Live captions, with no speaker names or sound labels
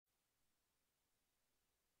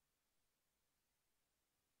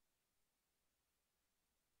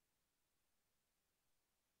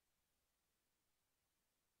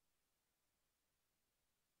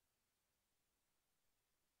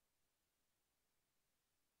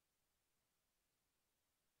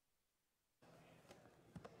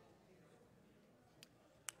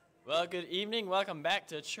Well, good evening. Welcome back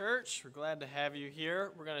to church. We're glad to have you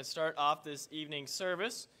here. We're going to start off this evening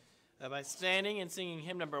service by standing and singing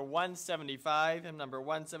hymn number 175. Hymn number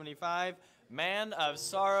 175, Man of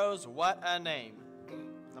Sorrows, What a Name.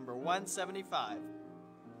 Number 175.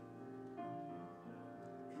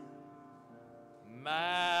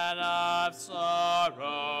 Man of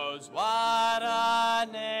sorrows, what a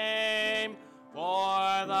name,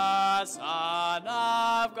 for the Son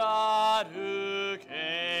of God who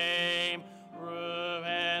came,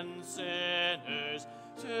 ruined sinners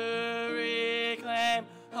to reclaim.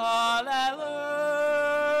 Hallelujah,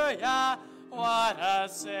 what a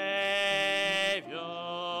Savior,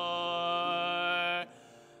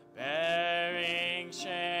 bearing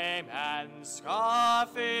shame and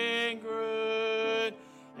scoffing rude,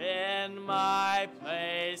 in my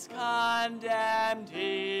place condemned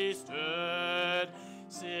he stood,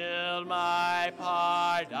 sealed my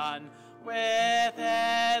pardon with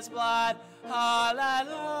his blood.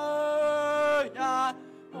 Hallelujah,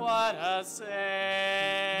 what a Savior.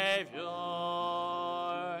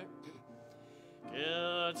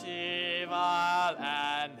 Guilty, vile,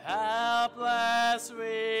 and helpless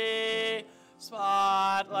we,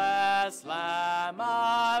 spotless Lamb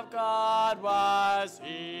of God was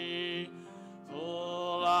he,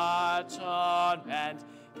 full atonement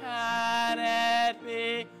can it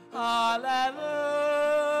be? Hallelujah,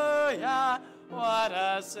 what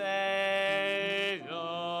a Savior.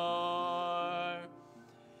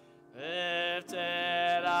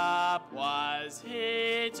 Lifted up was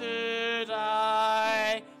he to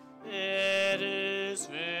die, it is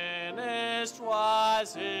finished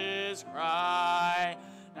was his cry.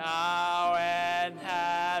 Now in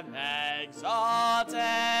heaven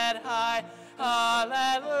exalted high,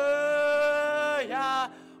 hallelujah,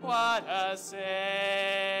 what a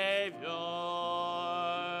Savior.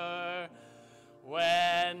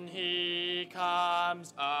 When he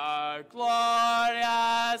comes, our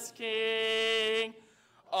glorious King,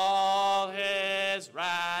 all his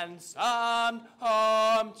ransomed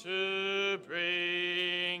home to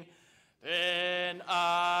bring, then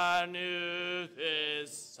anew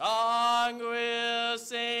this song we'll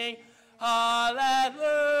sing. Hallelujah,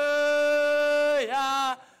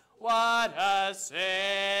 what a Savior.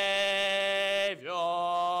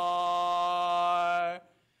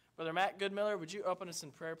 Brother Matt Goodmiller, would you open us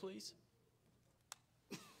in prayer, please?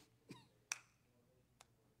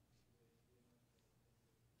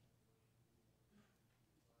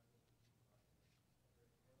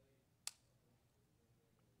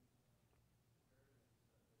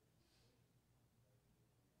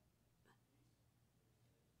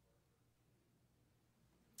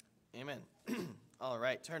 Amen. All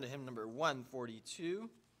right, turn to hymn number 142.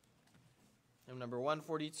 Hymn number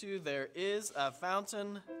 142, There is a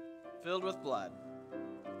Fountain Filled with Blood.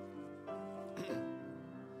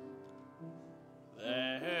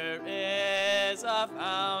 There is a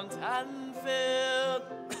fountain filled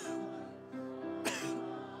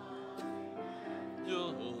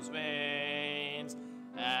Jules veins,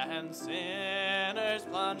 and sinners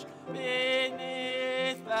plunge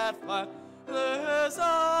beneath that flood, lose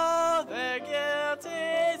all their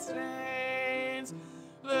guilty stains,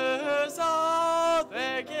 lose all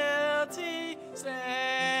their guilty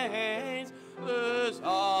stains, lose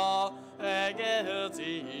all their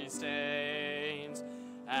guilty stains,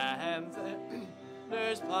 and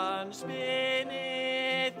sinners plunge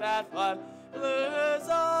beneath that flood, lose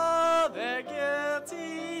all their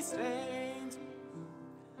guilty stains.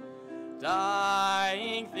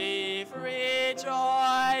 Dying thief,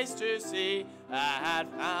 rejoice to see that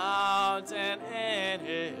fountain in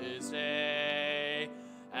his day,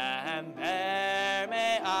 and there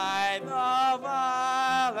may I the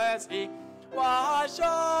violence he wash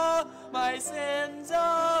all my sins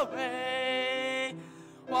away,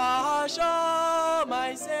 wash all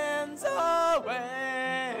my sins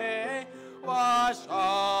away, wash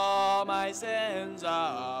all my sins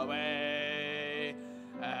away.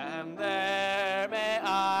 And there may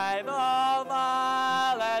I the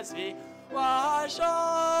violence he wash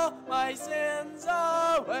all my sins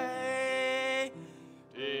away.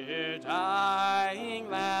 Dear dying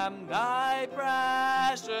Lamb, thy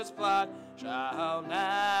precious blood shall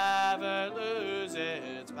never lose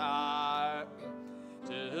its power,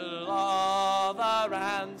 till all the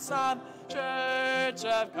ransomed church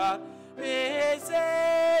of God be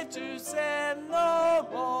saved to sin no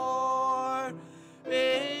more.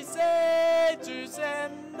 Be saved to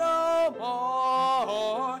sin no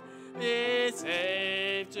more. Be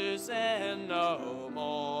saved to sin no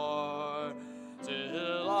more.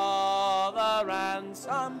 Till all the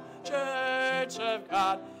ransomed church church of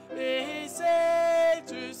God, be saved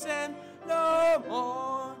to sin no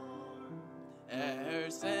more. E'er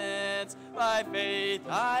since by faith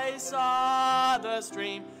I saw the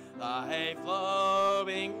stream, thy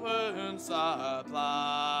flowing wounds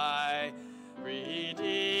supply.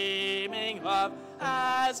 Redeeming love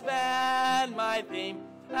has been my theme,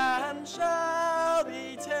 and shall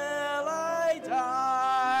be till I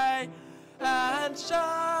die, and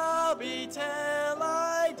shall be till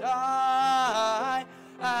I die,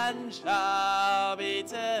 and shall be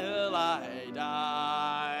till I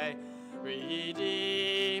die.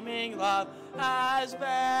 Redeeming love has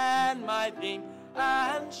been my theme,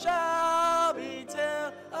 and shall be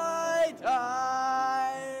till I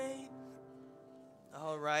die.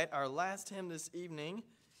 All right, our last hymn this evening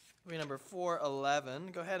will be number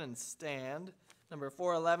 411. Go ahead and stand. Number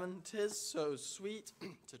 411, 'Tis So Sweet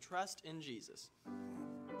to Trust in Jesus.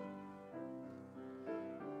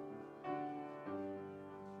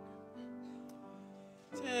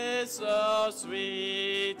 'Tis so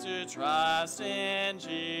sweet to trust in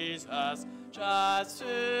Jesus, just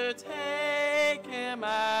to take him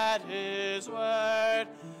at his word,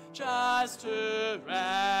 just to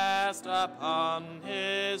rest upon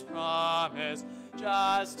his promise,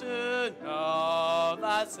 just to know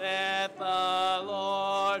thus saith the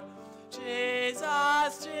Lord.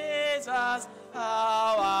 Jesus, Jesus,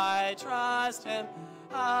 how I trust him,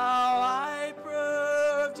 how I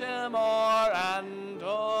proved him o'er and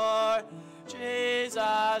o'er.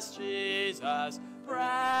 Jesus, Jesus,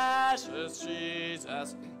 precious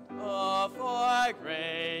Jesus, oh, for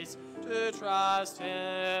grace to trust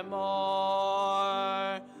him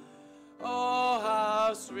more. Oh,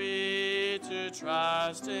 how sweet to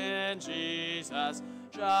trust in Jesus,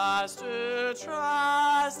 just to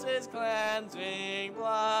trust his cleansing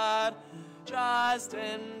blood, just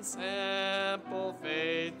in simple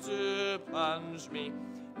faith to plunge me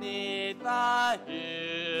 'neath the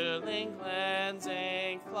healing,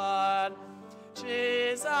 cleansing flood.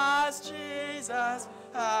 Jesus, Jesus,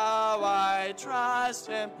 how I trust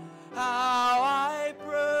him, how I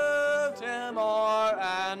proved him o'er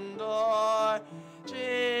and o'er.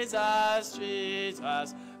 Jesus,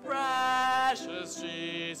 Jesus, precious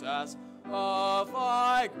Jesus, oh,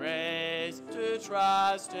 for grace to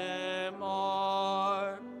trust him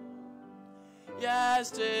more. Yes,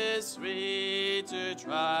 'tis sweet to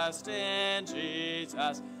trust in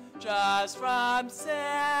Jesus, just from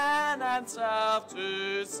sin and self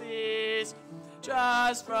to cease,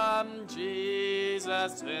 just from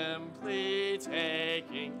Jesus simply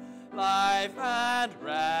taking life and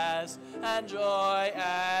rest and joy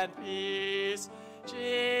and peace.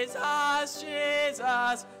 Jesus,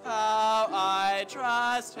 Jesus, how I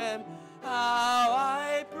trust him, how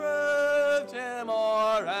I proved him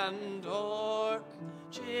o'er and o'er.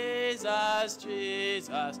 Jesus,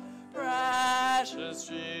 Jesus, precious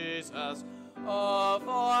Jesus, oh,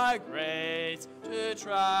 for grace to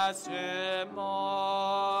trust him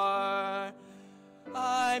more.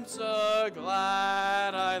 I'm so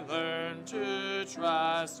glad I learned to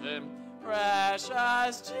trust him,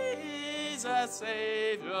 precious Jesus,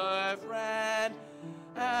 Savior, friend.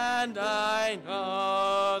 And I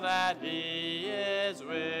know that he is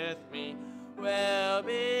with me, will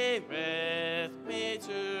be with me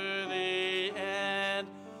to the end.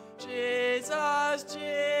 Jesus,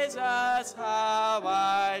 Jesus, how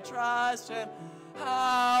I trust him, how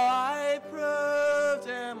I proved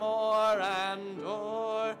him o'er and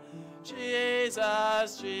o'er.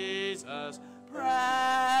 Jesus, Jesus,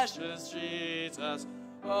 precious Jesus,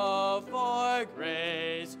 oh, for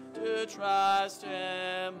grace to trust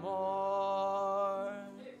him more.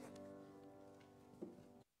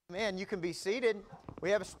 Amen. You can be seated.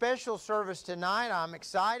 We have a special service tonight. I'm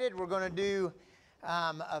excited. We're going to do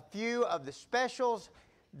a few of the specials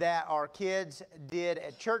that our kids did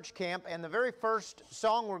at church camp. And the very first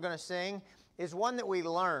song we're going to sing is one that we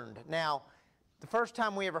learned. Now, the first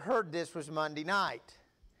time we ever heard this was Monday night,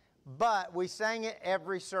 but we sang it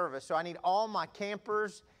every service. So I need all my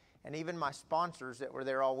campers and even my sponsors that were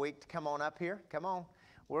there all week to come on up here. Come on.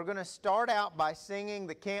 We're going to start out by singing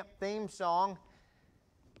the camp theme song,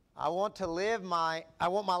 I want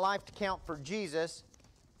my life to count for Jesus.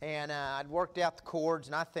 And I'd worked out the chords,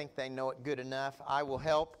 and I think they know it good enough. I will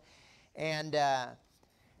help. And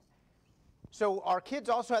so our kids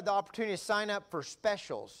also had the opportunity to sign up for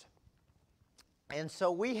specials. And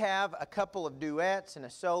so we have a couple of duets and a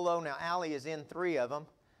solo. Now, Allie is in 3 of them.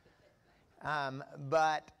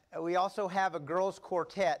 But we also have a girls'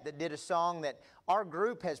 quartet that did a song that our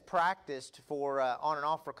group has practiced for on and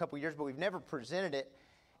off for a couple of years, but we've never presented it.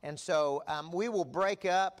 And so we will break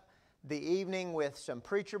up the evening with some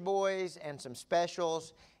preacher boys and some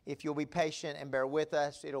specials. If you'll be patient and bear with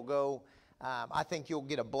us, it'll go. I think you'll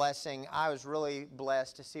get a blessing. I was really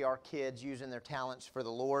blessed to see our kids using their talents for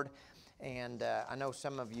the Lord. And I know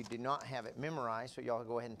some of you do not have it memorized, so y'all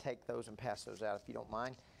go ahead and take those and pass those out if you don't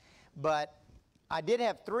mind. But I did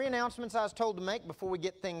have 3 announcements I was told to make before we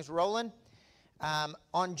get things rolling.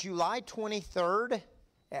 On July 23rd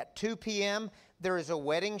at 2 p.m., there is a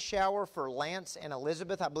wedding shower for Lance and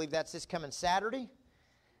Elizabeth. I believe that's this coming Saturday.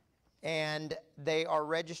 And they are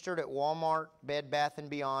registered at Walmart, Bed Bath &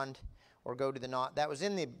 Beyond, or go to the not. That was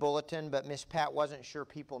in the bulletin, but Miss Pat wasn't sure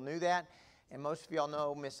people knew that. And most of y'all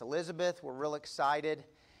know Miss Elizabeth. We're real excited.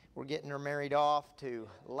 We're getting her married off to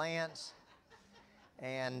Lance.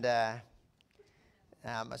 And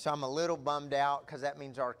so I'm a little bummed out because that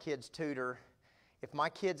means our kids' tutor. If my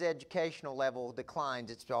kid's educational level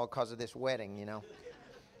declines, it's all because of this wedding, you know.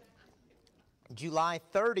 July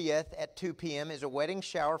 30th at 2 p.m. is a wedding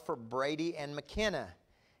shower for Brady and McKenna.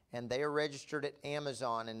 And they are registered at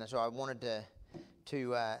Amazon. And so I wanted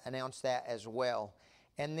to announce that as well.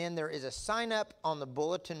 And then there is a sign-up on the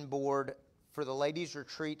bulletin board for the ladies'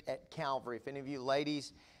 retreat at Calvary. If any of you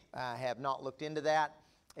ladies have not looked into that,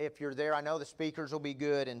 if you're there, I know the speakers will be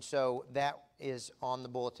good, and so that is on the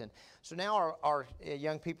bulletin. So now our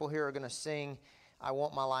young people here are going to sing, I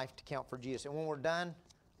Want My Life to Count for Jesus. And when we're done,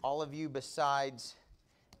 all of you besides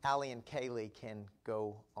Allie and Kaylee can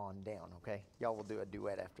go on down, okay? Y'all will do a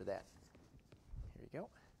duet after that. Here you go.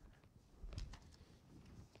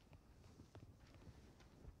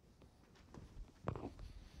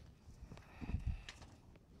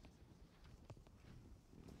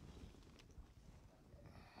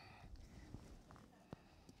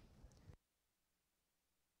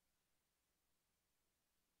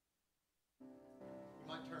 You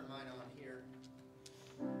might turn mine on here.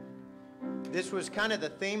 This was kind of the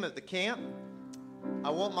theme of the camp. I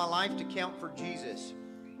want my life to count for Jesus.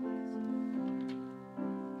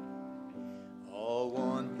 All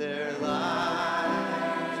want their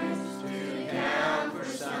lives to count for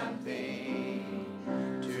something,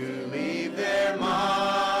 to leave their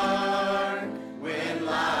mark when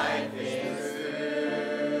life is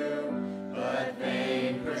through. But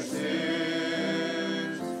vain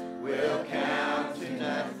pursuits will count to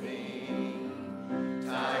nothing.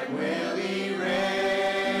 Time will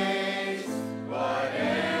erase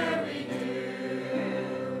whatever we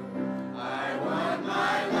do. I want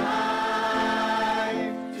my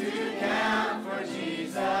life to count for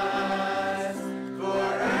Jesus, for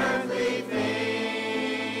earthly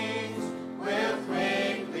things will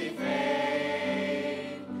quickly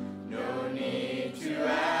fade. No need to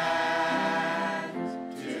add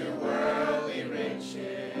to worldly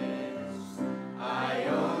riches. I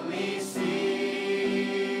only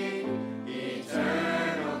seek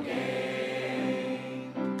eternal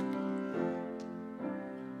gain.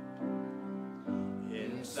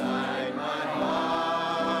 Inside my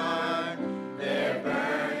heart there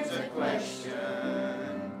burns a question.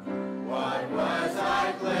 What was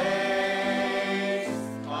I placed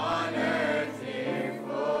on earth here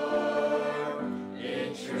for?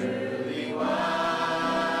 It truly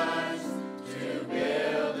was to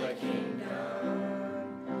build a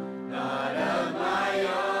kingdom, not of my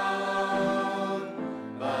own,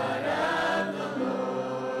 but of the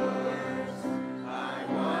Lord's. I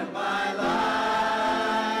want my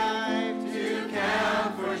life to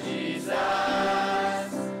count for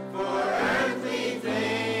Jesus, for earthly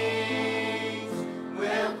things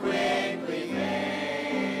will quickly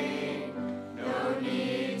fade. No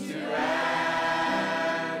need to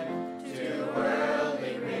add to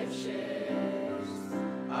worldly riches.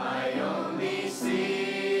 I only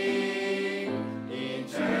seek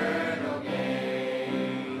eternal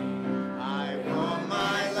gain. I want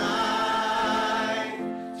my life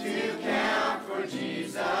to count for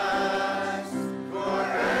Jesus, for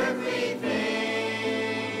earthly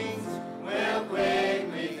things will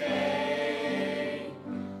quickly fade.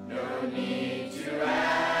 No need to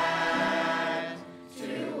add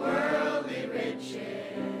to worldly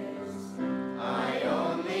riches. I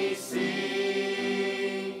only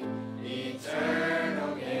seek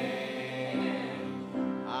eternal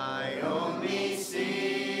gain. I only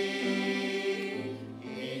seek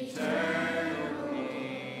eternal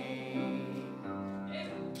gain.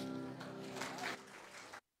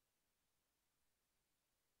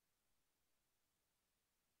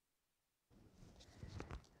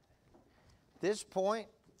 At this point,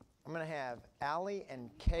 I'm going to have Allie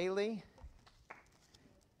and Kaylee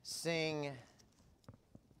sing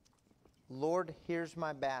Lord, Here's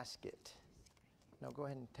My Basket. Now go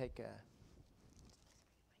ahead and take a...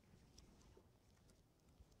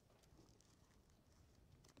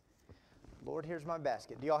 Lord, here's my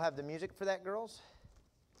basket. Do y'all have the music for that, girls?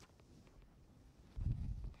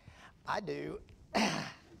 I do.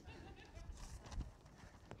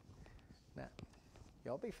 No,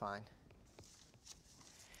 y'all be fine.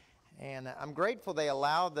 And I'm grateful they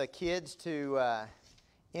allow the kids to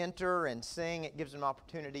enter and sing. It gives them an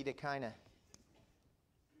opportunity to kind of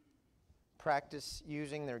practice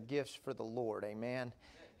using their gifts for the Lord. Amen.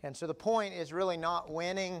 And so the point is really not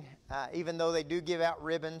winning, even though they do give out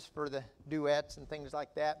ribbons for the duets and things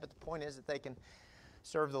like that. But the point is that they can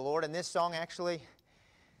serve the Lord. And this song actually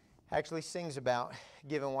sings about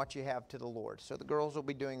giving what you have to the Lord. So the girls will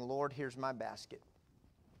be doing, Lord, here's my basket.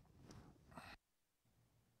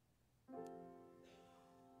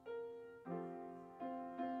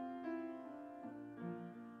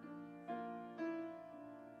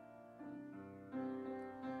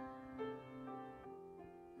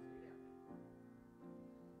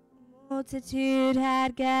 Multitude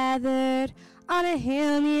had gathered on a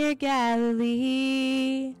hill near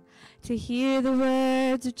Galilee to hear the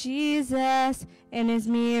words of Jesus and his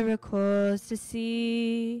miracles to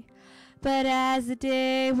see. But as the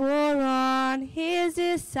day wore on, his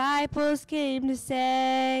disciples came to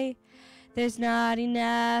say, "There's not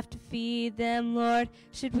enough to feed them, Lord.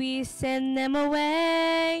 Should we send them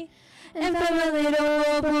away?" And from a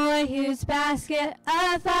little boy whose basket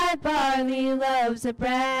of 5 barley loaves of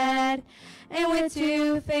bread, and with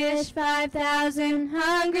 2 fish 5,000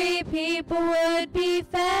 hungry people would be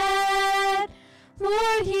fed.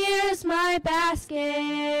 Lord, here's my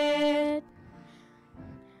basket.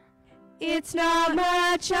 It's not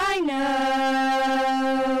much, I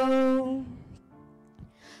know,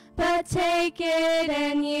 but take it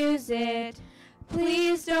and use it.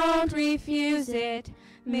 Please don't refuse it.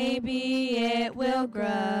 Maybe it will grow.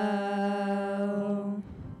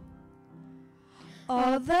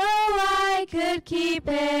 Although I could keep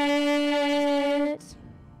it,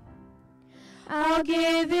 I'll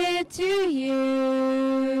give it to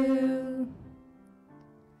you.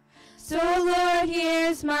 So Lord,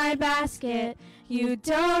 here's my basket. You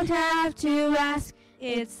don't have to ask.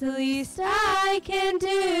 It's the least I can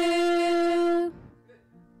do.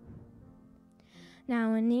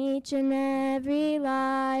 Now in each and every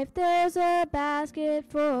life there's a basket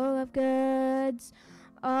full of goods.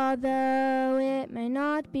 Although it may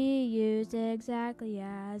not be used exactly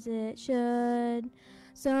as it should,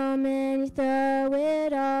 so many throw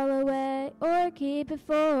it all away or keep it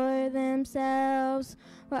for themselves,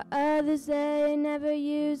 while others, they never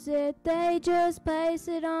use it, they just place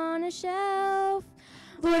it on a shelf.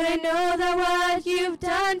 Lord, I know that what you've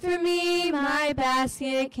done for me, my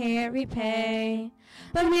basket can't repay.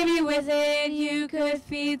 But maybe with it you could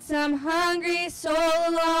feed some hungry soul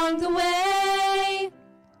along the way.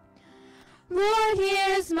 Lord,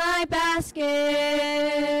 here's my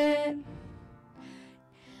basket.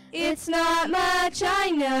 It's not much,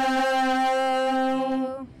 I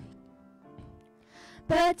know,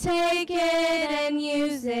 but take it and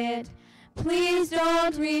use it. Please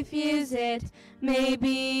don't refuse it.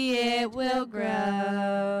 Maybe it will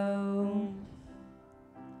grow.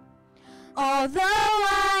 Although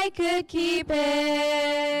I could keep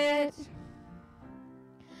it,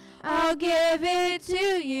 I'll give it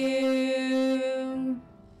to you.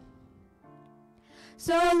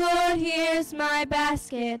 So Lord, here's my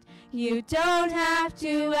basket. You don't have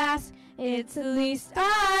to ask. It's the least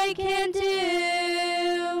I can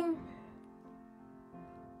do.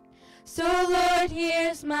 So Lord,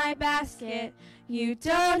 here's my basket. You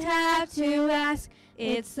don't have to ask.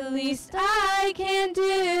 It's the least I can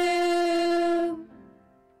do.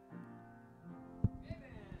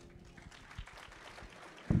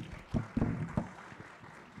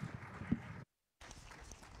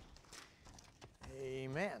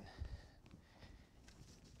 Amen.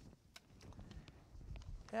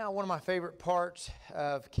 Now, one of my favorite parts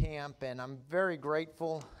of camp, and I'm very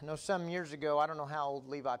grateful. I know some years ago, I don't know how old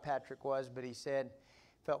Levi Patrick was, but he said he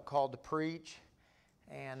felt called to preach.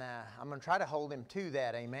 And I'm going to try to hold him to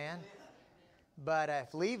that, amen? But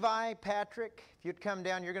if Levi Patrick, if you'd come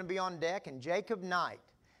down, you're going to be on deck. And Jacob Knight.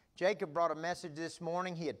 Jacob brought a message this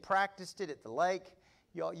morning. He had practiced it at the lake.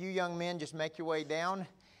 You young men, just make your way down.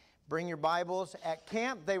 Bring your Bibles. At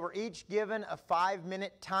camp, they were each given a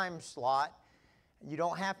 5-minute time slot. You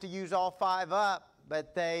don't have to use all 5 up,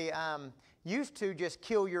 but they used to just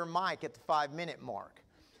kill your mic at the 5-minute mark.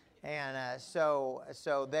 And so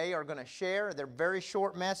they are going to share. They're very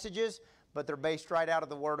short messages, but they're based right out of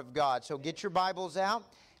the Word of God. So get your Bibles out,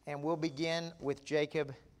 and we'll begin with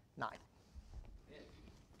Jacob Knight.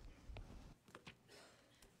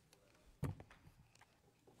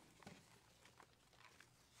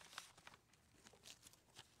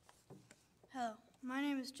 My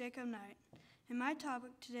name is Jacob Knight, and my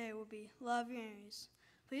topic today will be Love Your Enemies.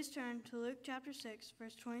 Please turn to Luke chapter 6,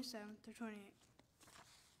 verse 27 through 28.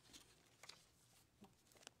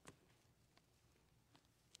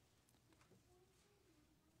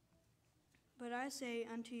 But I say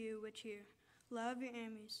unto you which hear, love your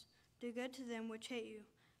enemies, do good to them which hate you,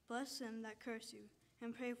 bless them that curse you,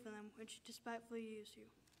 and pray for them which despitefully use you.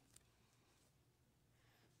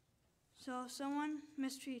 So if someone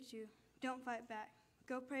mistreats you, don't fight back.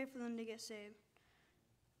 Go pray for them to get saved.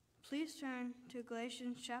 Please turn to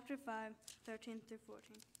Galatians chapter 5, 13 through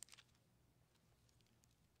 14.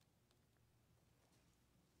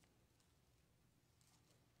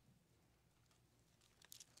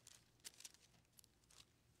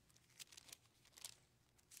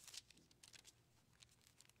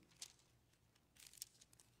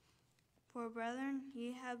 For brethren,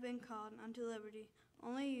 ye have been called unto liberty.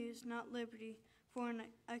 Only use not liberty for an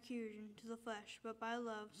occasion to the flesh, but by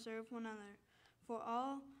love serve one another. For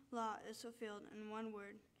all law is fulfilled in one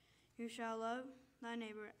word: you shall love thy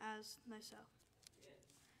neighbor as thyself.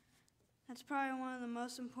 That's probably one of the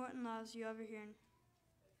most important laws you ever hear.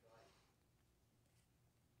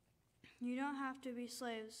 You don't have to be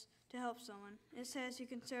slaves to help someone. It says you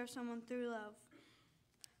can serve someone through love.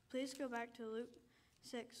 Please go back to Luke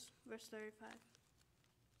 6, verse 35.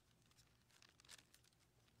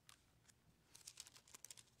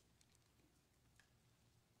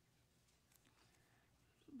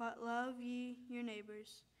 But love ye your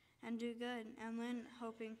neighbors, and do good, and lend,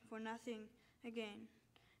 hoping for nothing again.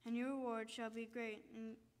 And your reward shall be great,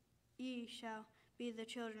 and ye shall be the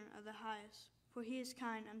children of the highest. For he is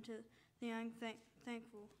kind unto the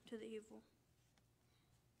unthankful to the evil.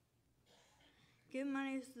 Give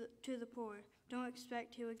money to the poor. Don't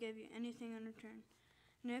expect he will give you anything in return.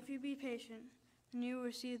 And if you be patient, then you will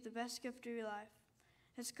receive the best gift of your life.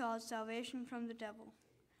 It's called salvation from the devil.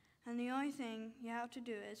 And the only thing you have to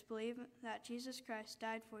do is believe that Jesus Christ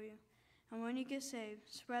died for you. And when you get saved,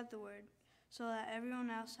 spread the word so that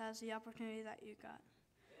everyone else has the opportunity that you got.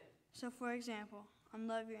 So for example, on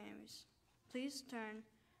Love Your Enemies, please turn,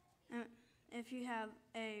 if you have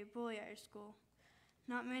a bully at your school.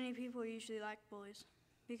 Not many people usually like bullies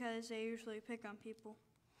because they usually pick on people.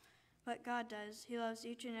 But God does. He loves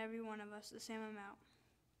each and every one of us the same amount.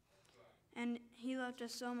 And he loved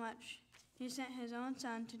us so much, he sent his own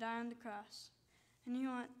son to die on the cross. And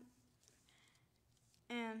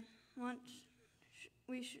once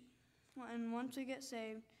we get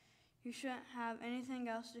saved, you shouldn't have anything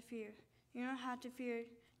else to fear. You don't have to fear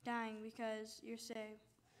dying because you're saved.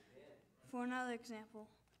 For another example,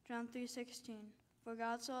 John 3:16. For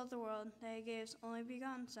God so loved the world that he gave his only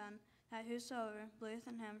begotten Son, that whosoever believeth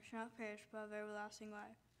in him shall not perish but have everlasting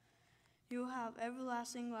life. You will have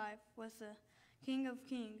everlasting life with the King of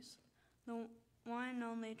Kings, the one and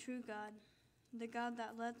only true God, the God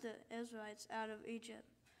that led the Israelites out of Egypt,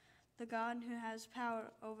 the God who has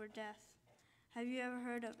power over death. Have you ever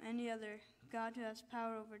heard of any other God who has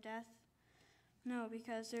power over death? No,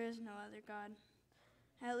 because there is no other God.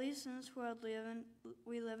 At least in this world we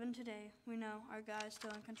live in today, we know our God is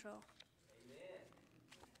still in control. Amen.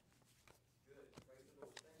 Good. Praise the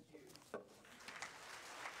Lord. Thank you.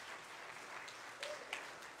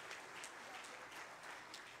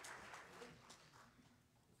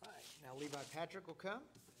 All right. Now Levi Patrick will come.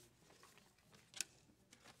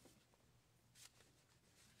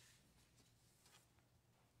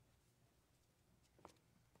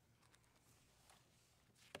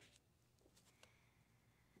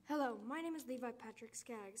 Hello, my name is Levi Patrick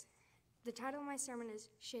Skaggs. The title of my sermon is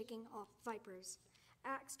Shaking Off Vipers.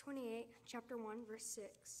 Acts 28, chapter 1, verse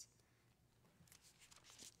 6.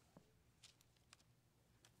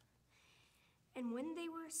 And when they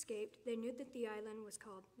were escaped, they knew that the island was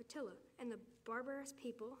called Attila, and the barbarous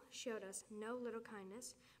people showed us no little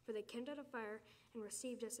kindness, for they kindled a fire and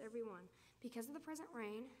received us every one. Because of the present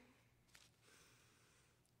rain,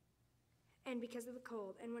 and because of the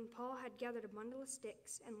cold. And when Paul had gathered a bundle of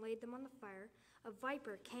sticks and laid them on the fire, a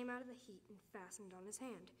viper came out of the heat and fastened on his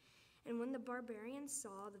hand. And when the barbarians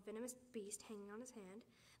saw the venomous beast hanging on his hand,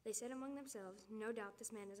 they said among themselves, No doubt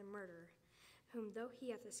this man is a murderer, whom though he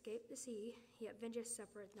hath escaped the sea, yet vengeance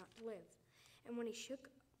suffereth not to live. And when he shook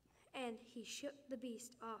the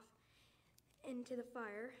beast off into the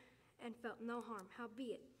fire, and felt no harm.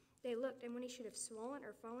 Howbeit they looked, and when he should have swollen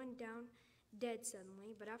or fallen down dead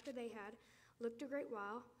suddenly, but after they had looked a great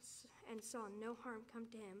while and saw no harm come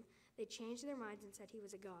to him, they changed their minds and said he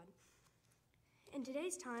was a god. In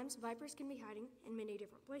today's times, vipers can be hiding in many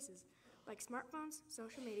different places, like smartphones,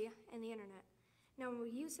 social media, and the internet. Now, when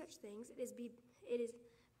we use such things, it is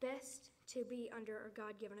best to be under a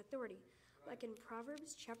God-given authority, like in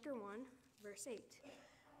Proverbs chapter 1, verse 8.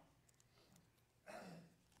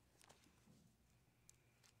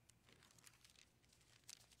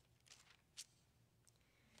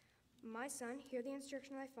 My son, hear the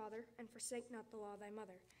instruction of thy father, and forsake not the law of thy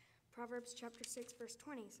mother. Proverbs chapter 6, verse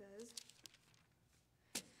 20 says,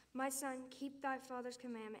 My son, keep thy father's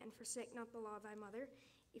commandment, and forsake not the law of thy mother.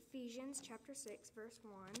 Ephesians chapter 6, verse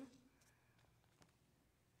 1.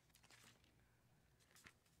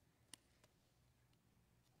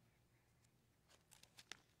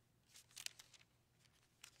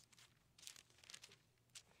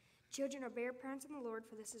 Children, obey your parents in the Lord,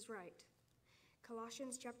 for this is right.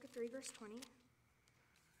 Colossians chapter 3, verse 20.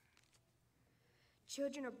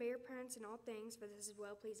 Children, obey your parents in all things, for this is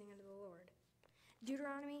well-pleasing unto the Lord.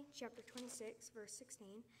 Deuteronomy chapter 26, verse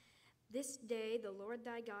 16. This day the Lord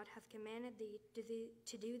thy God hath commanded thee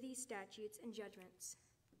to do these statutes and judgments.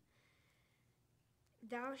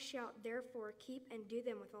 Thou shalt therefore keep and do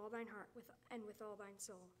them with all thine heart and with all thine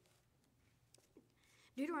soul.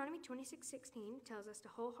 Deuteronomy 26:16 tells us to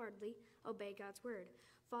wholeheartedly obey God's word.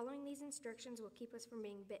 Following these instructions will keep us from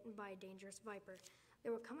being bitten by a dangerous viper.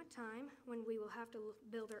 There will come a time when we will have to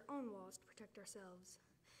build our own walls to protect ourselves.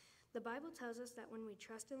 The Bible tells us that when we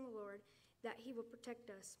trust in the Lord, that he will protect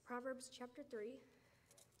us. Proverbs chapter 3,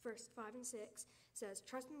 verse 5 and 6 says,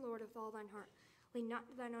 Trust in the Lord with all thine heart. Lean not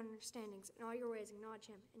to thine own understandings. In all your ways acknowledge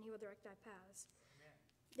him, and he will direct thy paths. Amen.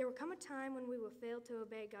 There will come a time when we will fail to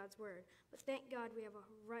obey God's word, but thank God we have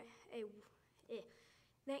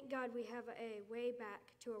a way back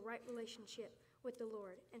to a right relationship with the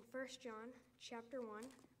Lord. In 1 John chapter 1,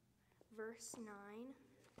 verse 9.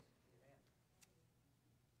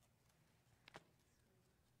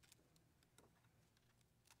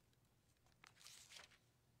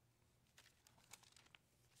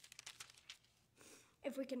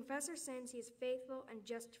 If we confess our sins, he is faithful and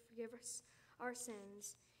just to forgive us our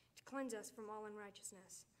sins, to cleanse us from all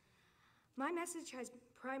unrighteousness. My message has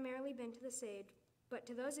primarily been to the saved, but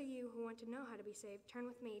to those of you who want to know how to be saved, turn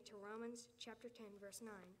with me to Romans chapter 10, verse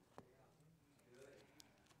 9.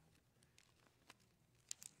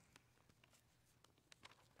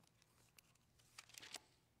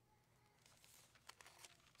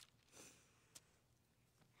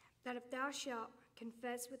 That if thou shalt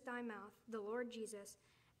confess with thy mouth the Lord Jesus,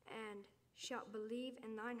 and shalt believe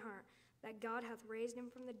in thine heart that God hath raised him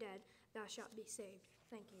from the dead, thou shalt be saved.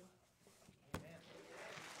 Thank you. Amen.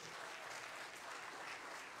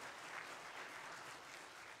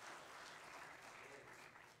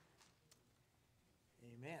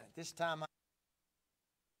 Amen. At this time,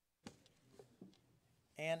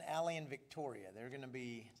 Ann, Allie, and Victoria, they're going to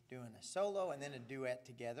be doing a solo and then a duet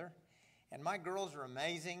together. And my girls are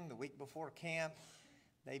amazing. The week before camp,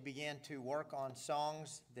 they began to work on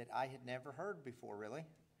songs that I had never heard before, really.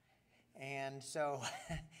 And so,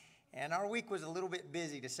 and our week was a little bit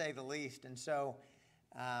busy, to say the least. And so,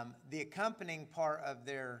 the accompanying part of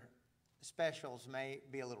their specials may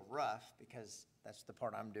be a little rough, because that's the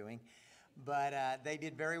part I'm doing. But they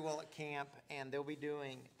did very well at camp, and they'll be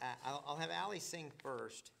doing, I'll have Allie sing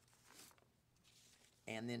first,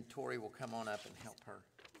 and then Tori will come on up and help her.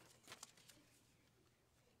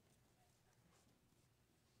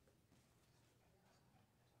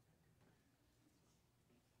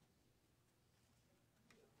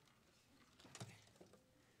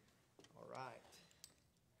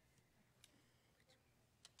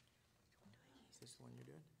 This the one you're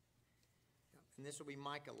doing? Yep. And this will be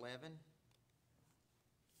mic 11.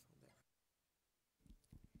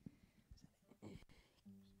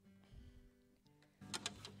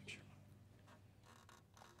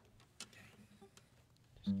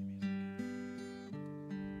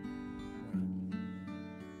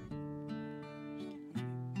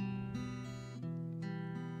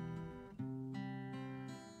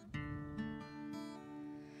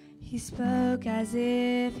 He spoke as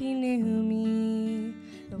if he knew me,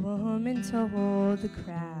 the woman told the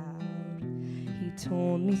crowd. He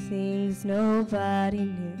told me things nobody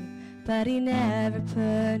knew, but he never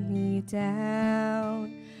put me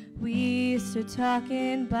down. We stood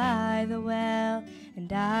talking by the well,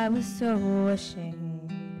 and I was so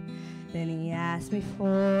ashamed. Then he asked me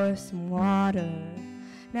for some water.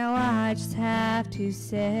 Now I just have to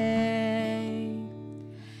say,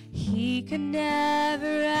 he could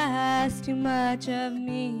never ask too much of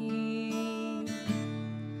me.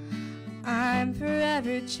 I'm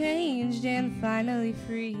forever changed and finally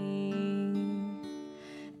free.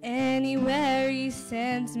 Anywhere he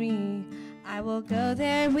sends me, I will go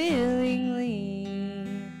there willingly.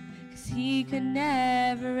 'Cause he could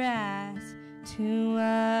never ask too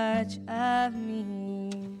much of me.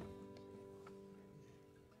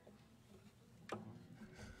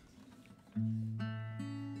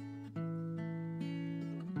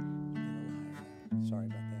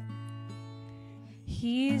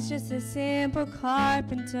 just a simple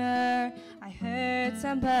carpenter, I heard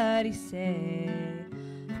somebody say.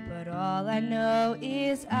 But all I know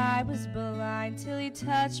is I was blind till he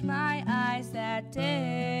touched my eyes that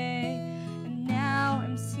day. And now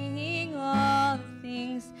I'm seeing all the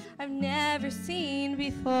things I've never seen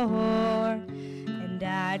before. And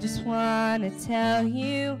I just want to tell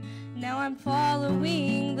you, now I'm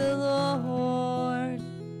following the Lord.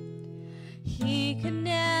 He could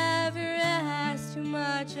never ask too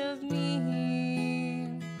much of me.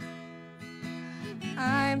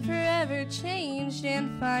 I'm forever changed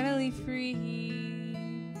and finally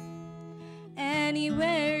free.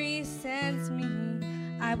 Anywhere he sends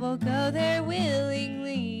me, I will go there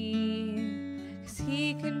willingly. 'Cause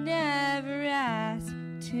he could never ask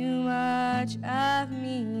too much of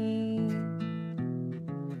me.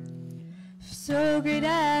 So great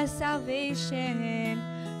a salvation,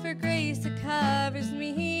 for grace that covers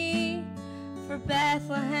me, for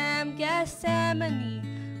Bethlehem,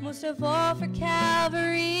 Gethsemane, most of all for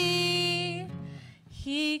Calvary.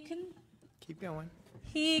 He can Keep going.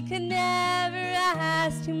 He could never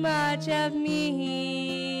ask too much of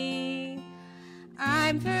me.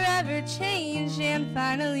 I'm forever changed and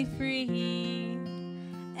finally free.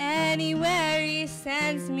 Anywhere he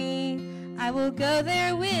sends me, I will go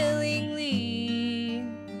there willingly.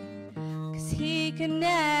 'Cause he could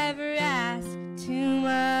never ask too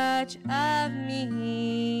much of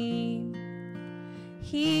me.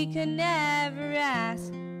 He could never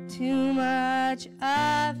ask too much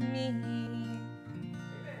of me.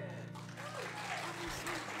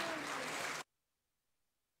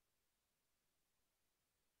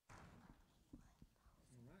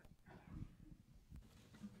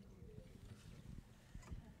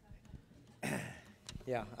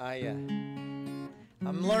 Yeah,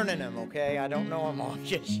 I'm learning them, okay? I don't know them all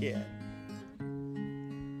just yet.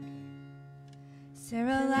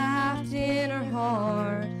 Sarah laughed in her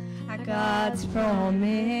heart at God's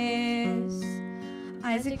promise.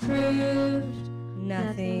 Isaac proved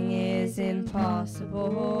nothing is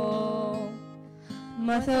impossible.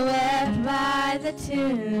 Martha wept by the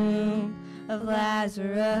tomb of Lazarus.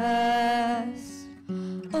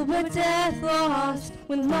 Oh, but death lost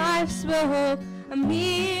when life spoke a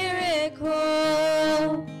miracle.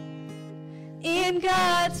 In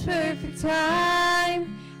God's perfect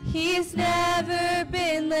time, He's never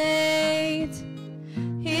been late.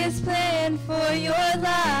 His plan for your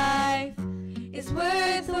life is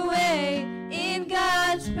worth the wait. In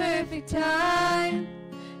God's perfect time,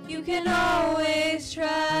 you can always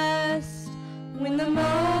trust. When the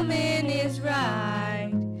moment is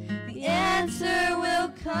right, the answer will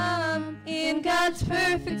come in God's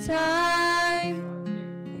perfect time.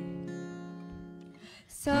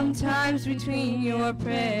 Sometimes between your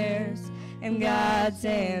prayers and God's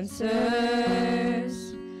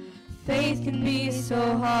answers, faith can be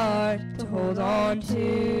so hard to hold on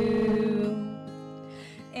to.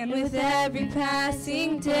 And with every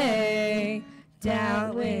passing day,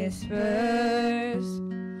 doubt whispers.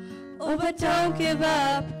 Oh, but don't give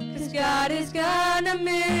up, 'cause God is gonna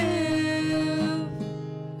move.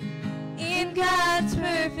 In God's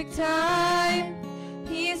perfect time,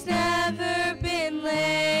 He's never been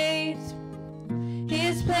late.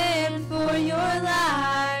 His plan for your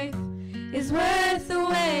life is worth the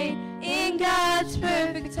wait. In God's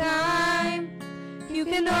perfect time, you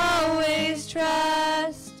can always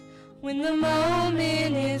trust. When the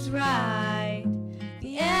moment is right,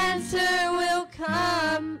 the answer will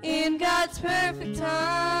come in God's perfect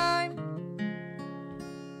time.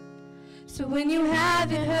 So when you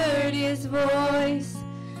haven't heard His voice,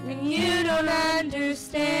 when you don't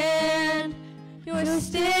understand, you're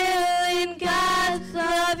still in God's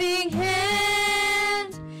loving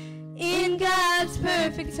hand. In God's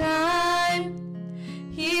perfect time,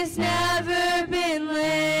 He's never been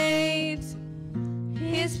late.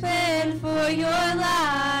 His plan for your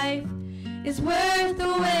life is worth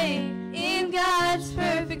the wait. In God's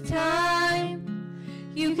perfect time,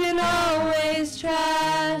 you can always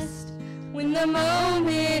trust. When the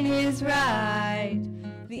moment is right,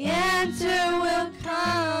 the answer will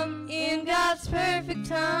come in God's perfect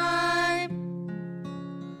time.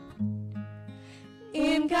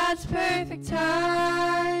 In God's perfect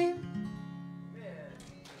time.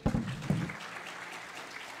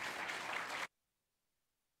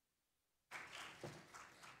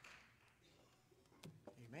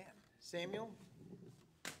 Amen. Samuel?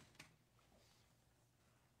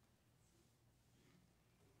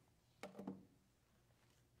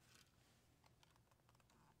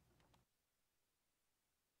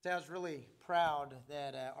 I was really proud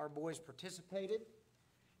that our boys participated.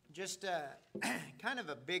 Just kind of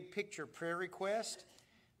a big picture prayer request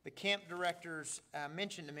the camp directors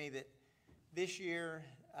mentioned to me that this year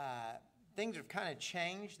things have kind of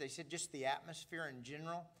changed. They said just the atmosphere in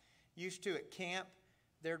general. Used to at camp,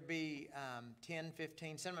 there'd be 10,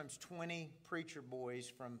 15, sometimes 20 preacher boys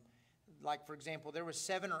from, like for example, there was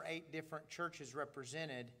 7 or 8 different churches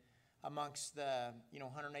represented amongst the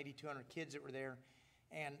 180, 200 kids that were there.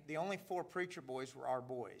 And the only 4 preacher boys were our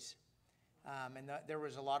boys. There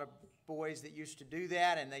was a lot of boys that used to do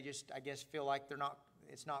that, and they just, I guess, feel like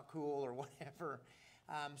it's not cool or whatever.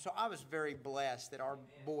 So I was very blessed that our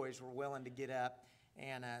boys were willing to get up.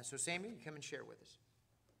 And so Sammy, you come and share with us.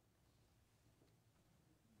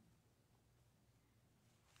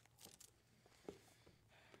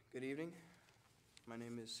 Good evening. My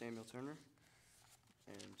name is Samuel Turner,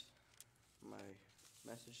 and my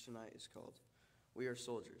message tonight is called We Are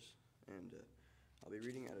Soldiers, and I'll be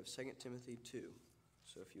reading out of 2 Timothy 2.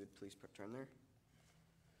 So if you would please turn there.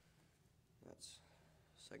 That's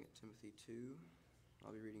 2 Timothy 2.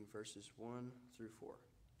 I'll be reading verses 1 through 4.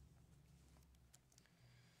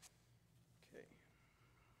 Okay.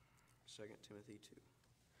 2 Timothy 2.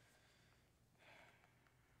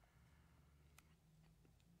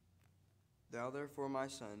 Thou therefore, my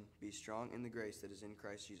son, be strong in the grace that is in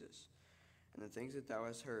Christ Jesus. And the things that thou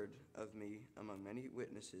hast heard of me among many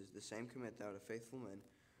witnesses, the same commit thou to faithful men,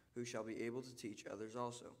 who shall be able to teach others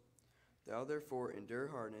also. Thou therefore endure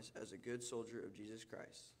hardness as a good soldier of Jesus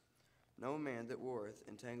Christ. No man that warreth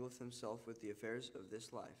entangleth himself with the affairs of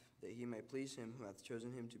this life, that he may please him who hath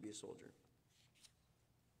chosen him to be a soldier.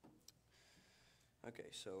 Okay,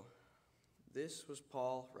 so this was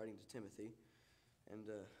Paul writing to Timothy, and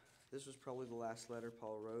this was probably the last letter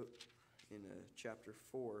Paul wrote. In chapter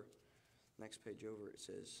 4, next page over, it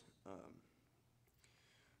says,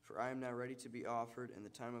 For I am now ready to be offered, and the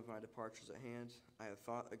time of my departure is at hand. I have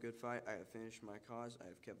fought a good fight, I have finished my cause, I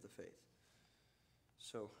have kept the faith.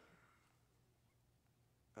 So,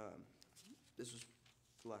 this was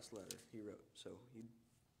the last letter he wrote, so you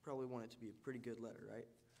probably want it to be a pretty good letter, right?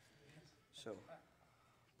 So,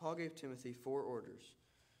 Paul gave Timothy 4 orders.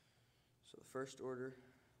 So the first order,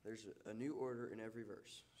 there's a new order in every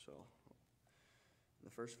verse. So, in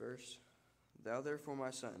the first verse, Thou therefore,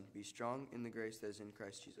 my son, be strong in the grace that is in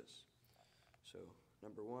Christ Jesus. So,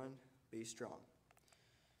 number 1, be strong.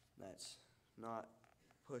 That's not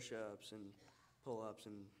push-ups and pull-ups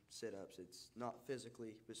and sit-ups. It's not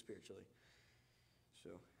physically, but spiritually. So,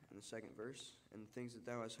 in the second verse, And the things that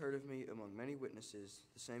thou hast heard of me among many witnesses,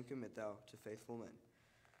 the same commit thou to faithful men,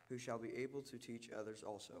 who shall be able to teach others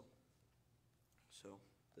also. So,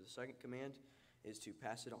 the second command is to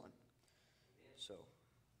pass it on. So,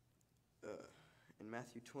 in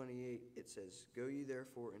Matthew 28, it says, Go ye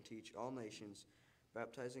therefore and teach all nations,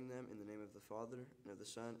 baptizing them in the name of the Father, and of the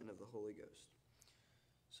Son, and of the Holy Ghost.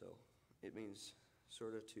 So, it means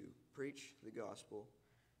sort of to preach the gospel,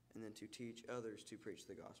 and then to teach others to preach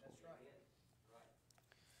the gospel. That's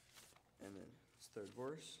right. And then, this third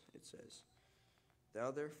verse, it says,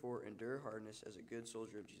 Thou therefore endure hardness as a good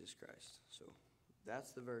soldier of Jesus Christ. So,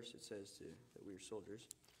 that's the verse it says that we are soldiers.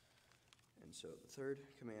 And so the third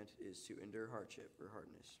command is to endure hardship or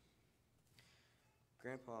hardness.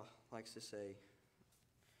 Grandpa likes to say,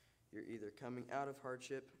 you're either coming out of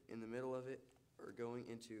hardship, in the middle of it, or going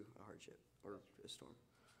into a hardship or a storm.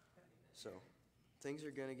 So things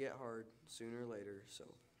are going to get hard sooner or later, so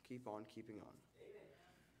keep on keeping on.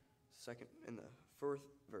 Second, in the fourth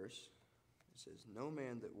verse, it says, No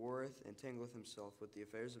man that warreth entangleth himself with the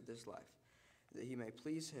affairs of this life, that he may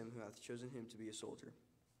please him who hath chosen him to be a soldier.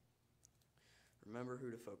 Remember who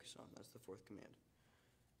to focus on. That's the fourth command.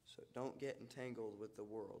 So don't get entangled with the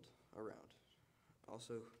world around.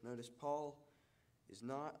 Also, notice Paul is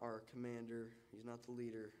not our commander. He's not the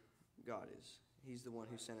leader. God is. He's the one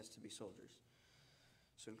who sent us to be soldiers.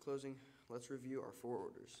 So in closing, let's review our 4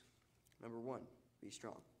 orders. Number 1, be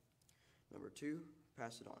strong. Number 2,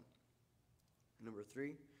 pass it on. Number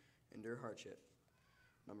 3, endure hardship.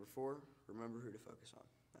 Number 4, remember who to focus on.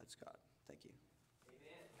 That's God. Thank you.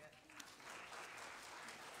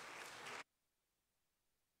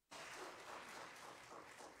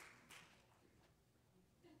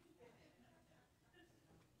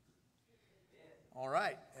 All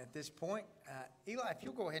right, at this point, Eli, if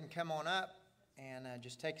you'll go ahead and come on up and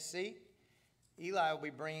just take a seat. Eli will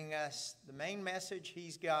be bringing us the main message.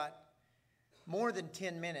 He's got more than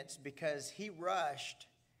 10 minutes because he rushed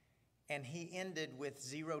and he ended with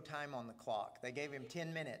 0 time on the clock. They gave him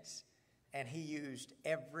 10 minutes and he used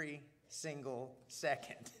every single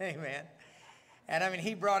second. Amen. And I mean,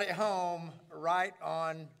 he brought it home right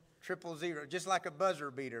on 000, just like a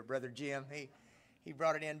buzzer beater, Brother Jim. he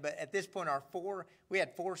brought it in. But at this point, we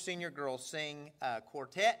had 4 senior girls sing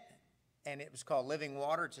quartet, and it was called Living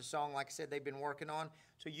Water. It's a song, like I said, they've been working on.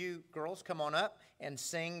 So you girls, come on up and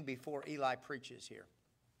sing before Eli preaches here.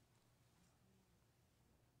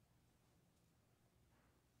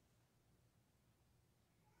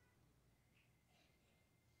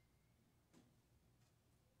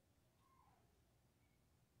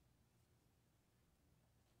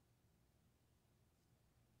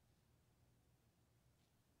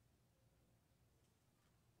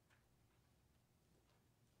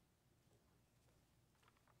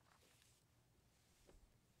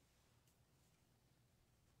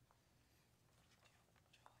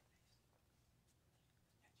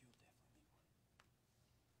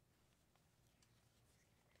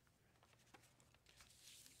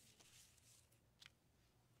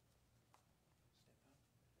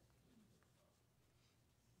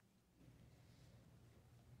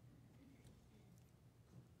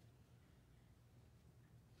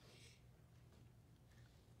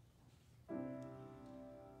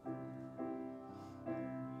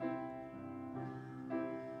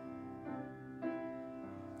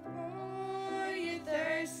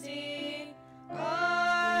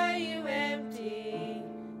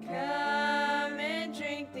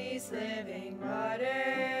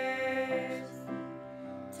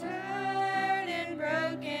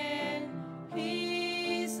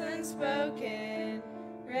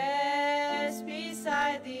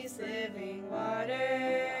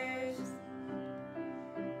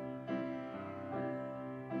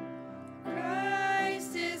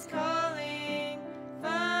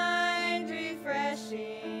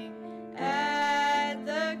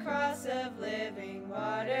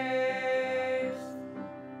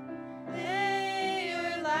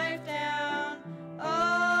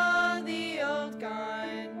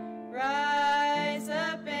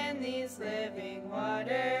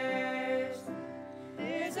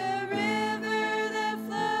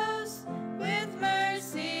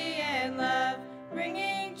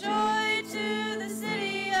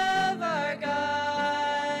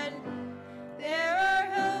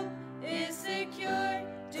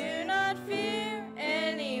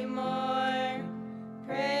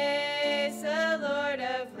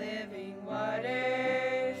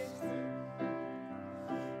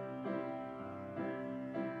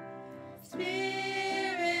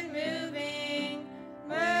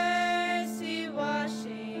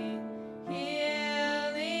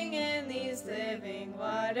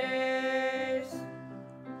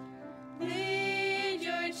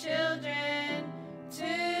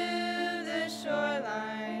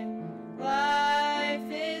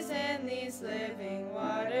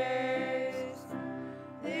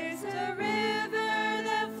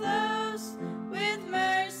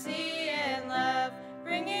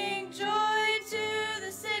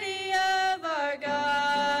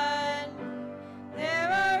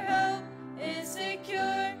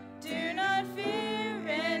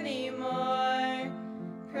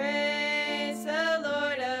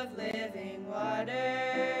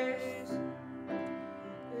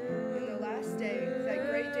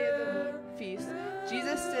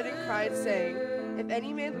 Saying, If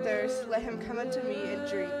any man thirst, let him come unto me and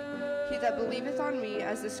drink. He that believeth on me,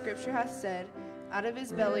 as the scripture hath said, out of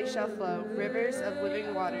his belly shall flow rivers of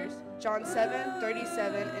living waters. John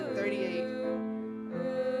 7:37 and 38.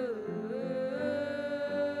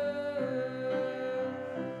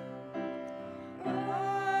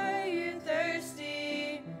 Are you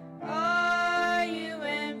thirsty? Are you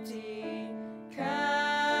empty?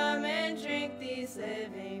 Come and drink these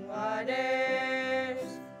living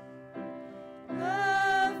waters.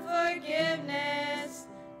 Love, forgiveness,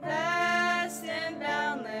 vast and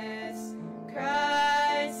boundless.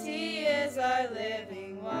 Christ, He is our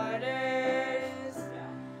living waters.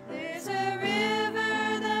 There's a river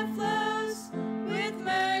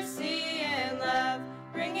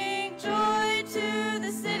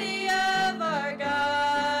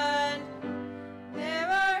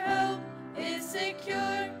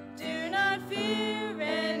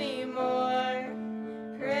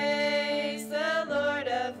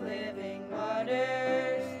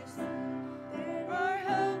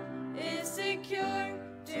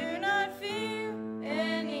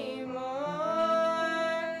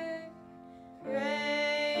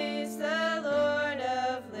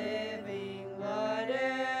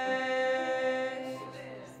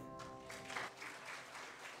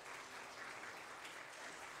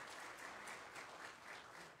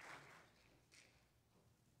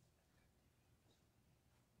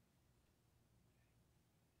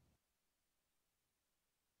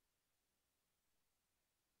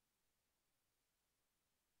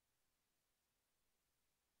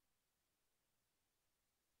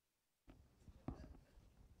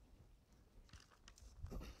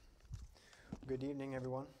Good evening,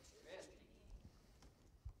 everyone.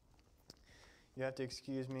 You have to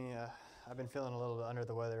excuse me. I've been feeling a little bit under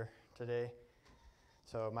the weather today,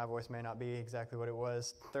 so my voice may not be exactly what it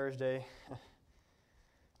was Thursday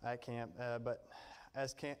at camp. But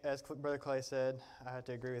as Brother Clay said, I have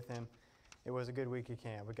to agree with him. It was a good week at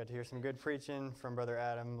camp. We got to hear some good preaching from Brother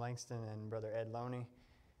Adam Langston and Brother Ed Loney,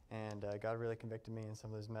 and God really convicted me in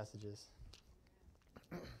some of those messages.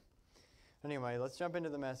 Anyway, let's jump into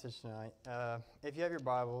the message tonight. If you have your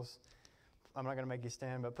Bibles, I'm not going to make you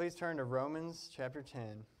stand, but please turn to Romans chapter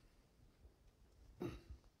 10.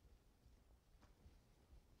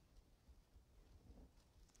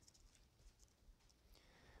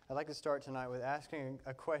 I'd like to start tonight with asking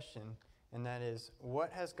a question, and that is, what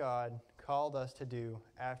has God called us to do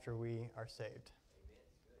after we are saved?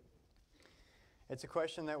 It's a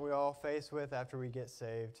question that we all face with after we get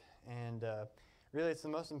saved, and really it's the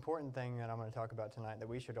most important thing that I'm going to talk about tonight that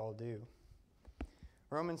we should all do.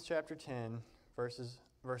 Romans chapter 10, verse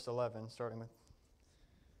 11, starting with,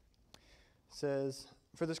 says,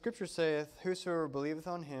 "For the Scripture saith, Whosoever believeth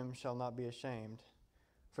on him shall not be ashamed.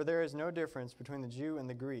 For there is no difference between the Jew and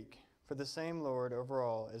the Greek, for the same Lord over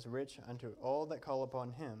all is rich unto all that call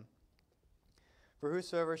upon him. For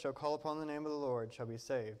whosoever shall call upon the name of the Lord shall be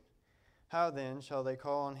saved. How then shall they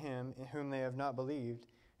call on him in whom they have not believed?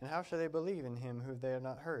 And how shall they believe in him whom they have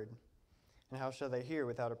not heard? And how shall they hear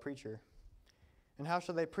without a preacher? And how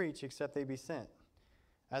shall they preach except they be sent?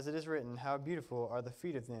 As it is written, How beautiful are the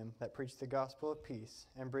feet of them that preach the gospel of peace,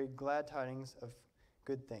 and bring glad tidings of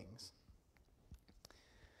good things."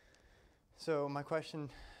 So my question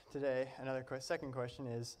today, second question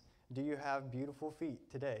is, do you have beautiful feet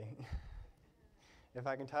today? If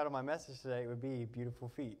I can title my message today, it would be Beautiful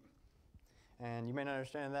Feet. And you may not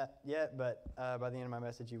understand that yet, but by the end of my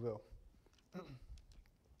message, you will.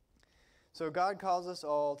 So God calls us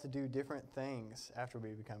all to do different things after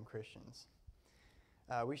we become Christians.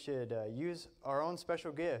 We should use our own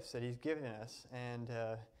special gifts that He's given us and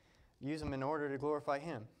use them in order to glorify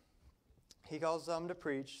Him. He calls some to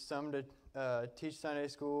preach, some to teach Sunday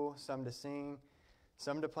school, some to sing,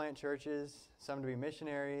 some to plant churches, some to be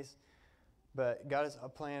missionaries. But God has a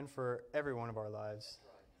plan for every one of our lives.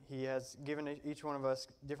 He has given each one of us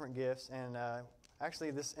different gifts, and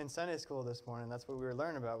actually, this in Sunday school this morning, that's what we were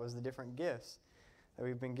learning about, was the different gifts that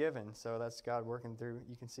we've been given. So that's God working through.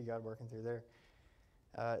 You can see God working through there.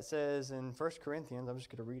 It says in 1 Corinthians, I'm just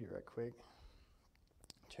going to read it right quick,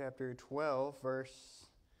 chapter 12, verse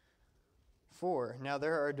 4. "Now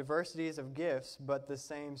there are diversities of gifts, but the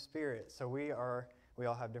same Spirit." So we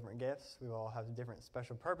all have different gifts. We all have different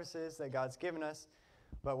special purposes that God's given us,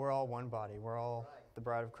 but we're all one body. We're all the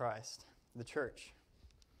bride of Christ, the church.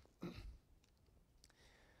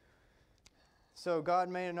 So God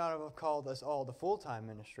may not have called us all to full-time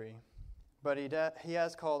ministry, but He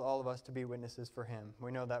has called all of us to be witnesses for Him. We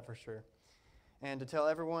know that for sure. And to tell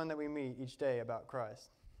everyone that we meet each day about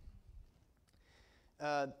Christ.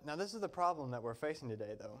 Now this is the problem that we're facing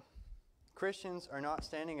today, though. Christians are not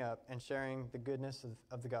standing up and sharing the goodness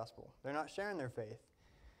of the gospel. They're not sharing their faith.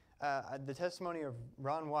 The testimony of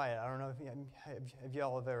Ron Wyatt, I don't know if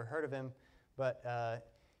y'all have ever heard of him, but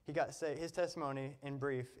he got saved. His testimony, in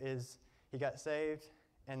brief, is he got saved,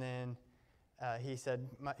 and then he said,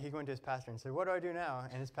 he went to his pastor and said, "What do I do now?"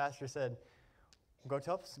 And his pastor said, Go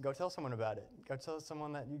tell someone about it. Go tell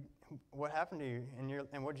someone what happened to you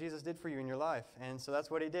and what Jesus did for you in your life." And so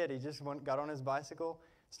that's what he did. He just got on his bicycle,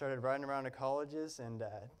 started riding around to colleges and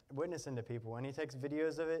witnessing to people. And he takes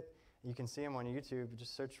videos of it. You can see him on YouTube.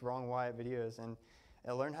 Just search Ron Wyatt videos and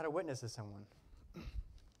learn how to witness to someone.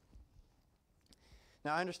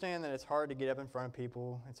 Now, I understand that it's hard to get up in front of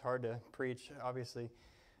people. It's hard to preach, obviously,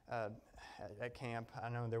 at camp. I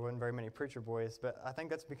know there wasn't very many preacher boys, but I think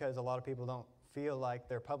that's because a lot of people don't feel like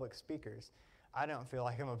they're public speakers. I don't feel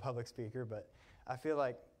like I'm a public speaker, but I feel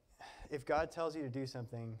like if God tells you to do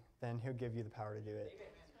something, then He'll give you the power to do it.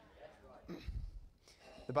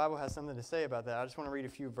 The Bible has something to say about that. I just want to read a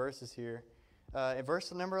few verses here. In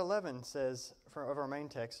verse number 11 says, of our main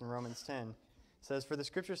text in Romans 10, says, "For the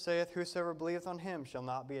Scripture saith, Whosoever believeth on Him shall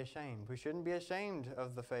not be ashamed." We shouldn't be ashamed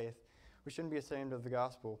of the faith. We shouldn't be ashamed of the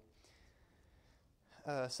gospel.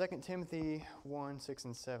 2 Timothy 1, 6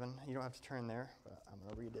 and 7. You don't have to turn there, but I'm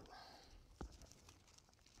going to read it.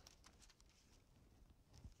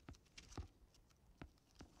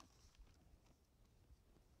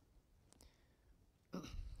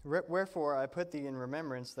 "Wherefore I put thee in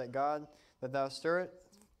remembrance that thou stir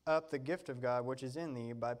up the gift of God which is in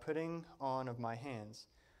thee by putting on of my hands.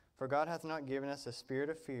 For God hath not given us a spirit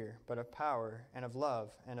of fear, but of power and of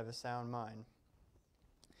love and of a sound mind."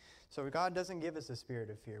 So God doesn't give us a spirit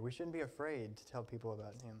of fear. We shouldn't be afraid to tell people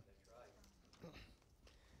about Him.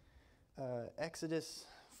 Exodus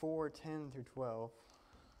 4:10 through 12.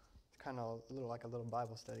 It's kind of like a little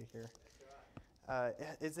Bible study here.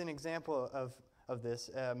 It's an example of this.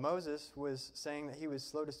 Moses was saying that he was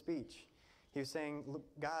slow to speech. He was saying, "Look,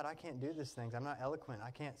 God, I can't do these things. I'm not eloquent.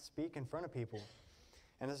 I can't speak in front of people."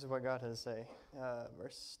 And this is what God had to say.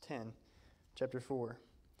 Verse 10, chapter 4.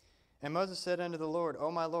 And Moses said unto the Lord, O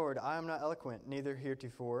my Lord, I am not eloquent, neither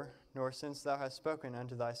heretofore, nor since thou hast spoken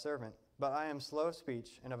unto thy servant, but I am slow of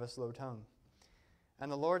speech and of a slow tongue.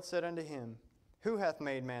 And the Lord said unto him, Who hath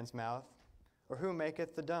made man's mouth? Or who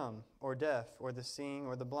maketh the dumb, or deaf, or the seeing,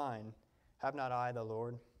 or the blind? Have not I the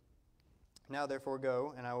Lord? Now therefore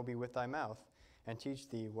go, and I will be with thy mouth, and teach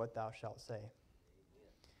thee what thou shalt say.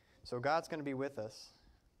 So God's going to be with us.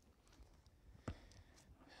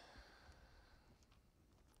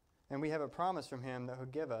 And we have a promise from Him that He'll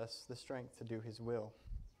give us the strength to do His will.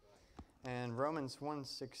 And Romans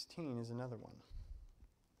 1:16 is another one.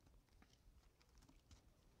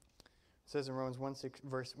 It says in Romans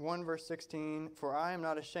 1 verse 16, For I am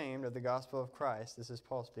not ashamed of the gospel of Christ. This is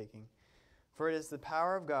Paul speaking. For it is the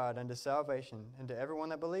power of God unto salvation, and to everyone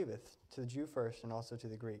that believeth, to the Jew first, and also to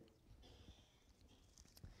the Greek.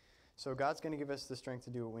 So God's going to give us the strength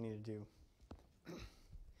to do what we need to do.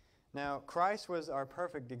 Now, Christ was our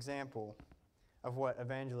perfect example of what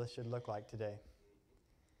evangelists should look like today.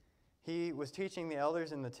 He was teaching the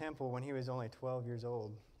elders in the temple when he was only 12 years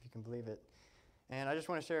old, if you can believe it. And I just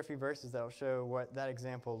want to share a few verses that will show what that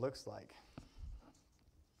example looks like.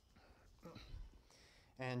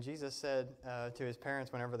 And Jesus said to his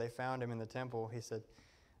parents whenever they found him in the temple, he said,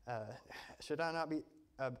 should I not be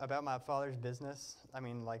about my Father's business? I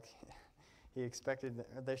mean, like, they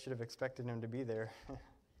should have expected him to be there.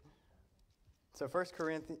 So 2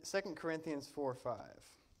 Corinthians 4:5.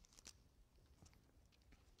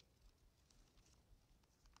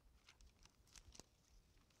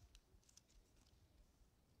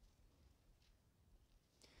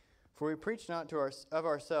 For we preach not of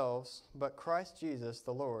ourselves, but Christ Jesus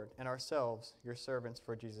the Lord, and ourselves your servants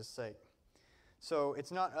for Jesus' sake. So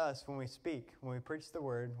it's not us when we speak, when we preach the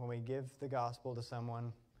word, when we give the gospel to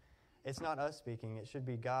someone. It's not us speaking. It should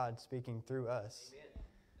be God speaking through us. Amen.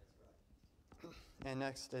 That's right. And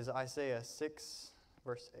next is Isaiah 6,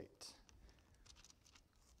 verse 8.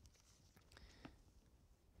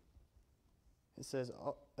 It says,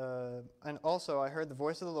 And also I heard the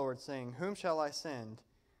voice of the Lord saying, Whom shall I send?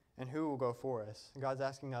 And who will go for us? God's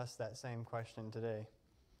asking us that same question today.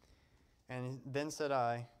 And then said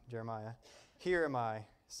I, Jeremiah, Here am I,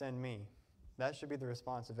 send me. That should be the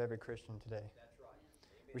response of every Christian today. That's right.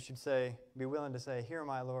 Amen. We should be willing to say, Here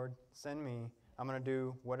am I, Lord, send me. I'm going to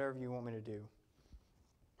do whatever you want me to do.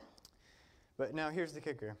 But now here's the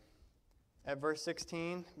kicker. At verse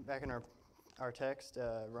 16, back in our text,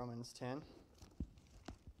 Romans 10.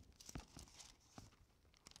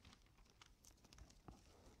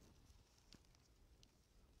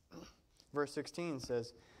 Verse 16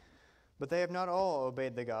 says, But they have not all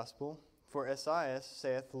obeyed the gospel, for Esaias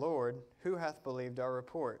saith, Lord, who hath believed our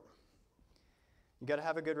report? You've got to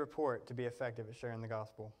have a good report to be effective at sharing the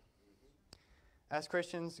gospel. As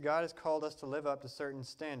Christians, God has called us to live up to certain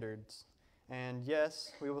standards. And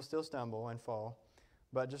yes, we will still stumble and fall,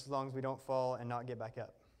 but just as long as we don't fall and not get back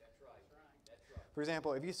up. That's right. For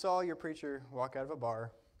example, if you saw your preacher walk out of a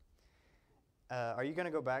bar, are you going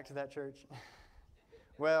to go back to that church?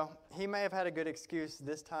 Well, he may have had a good excuse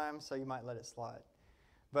this time, so you might let it slide.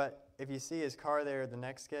 But if you see his car there the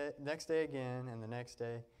next day again and the next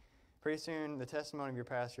day, pretty soon the testimony of your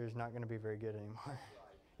pastor is not going to be very good anymore. Right.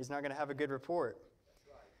 He's not going to have a good report.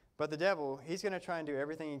 Right. But the devil, he's going to try and do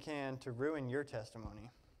everything he can to ruin your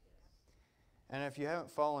testimony. And if you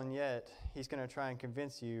haven't fallen yet, he's going to try and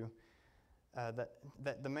convince you that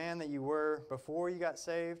the man that you were before you got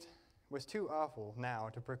saved was too awful now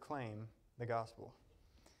to proclaim the gospel.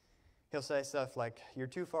 He'll say stuff like, you're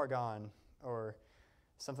too far gone, or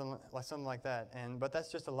something like that. But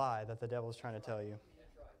that's just a lie that the devil's trying to tell you.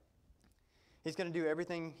 That's right. He's going to do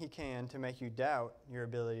everything he can to make you doubt your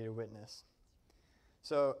ability to witness.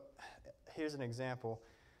 So here's an example,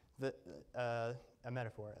 a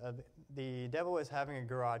metaphor. The devil is having a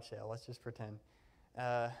garage sale, let's just pretend.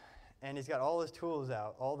 And he's got all his tools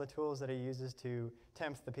out, all the tools that he uses to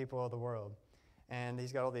tempt the people of the world. And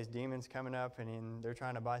he's got all these demons coming up, and they're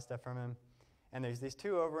trying to buy stuff from him. And there's these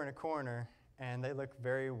two over in a corner, and they look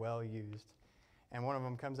very well used. And one of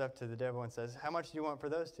them comes up to the devil and says, How much do you want for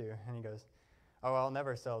those two? And he goes, Oh, I'll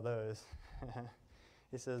never sell those.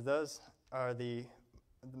 He says, Those are the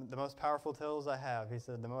most powerful tools I have. He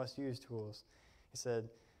said, the most used tools. He said,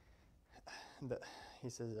 he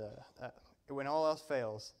says, when all else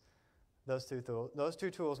fails, those two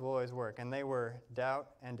tools will always work, and they were doubt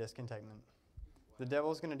and discontentment. The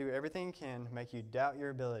devil's going to do everything he can to make you doubt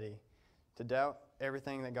your ability, to doubt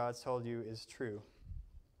everything that God's told you is true.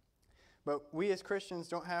 But we as Christians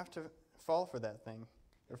don't have to fall for that thing,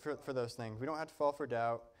 or for those things. We don't have to fall for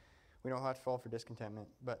doubt. We don't have to fall for discontentment.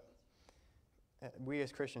 But we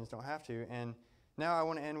as Christians don't have to. And now I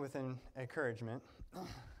want to end with an encouragement.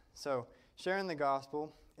 So sharing the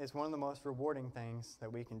gospel is one of the most rewarding things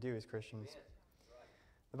that we can do as Christians.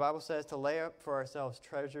 The Bible says to lay up for ourselves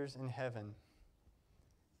treasures in heaven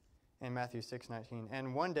in Matthew 6:19.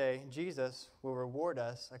 And one day, Jesus will reward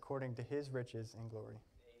us according to his riches and glory.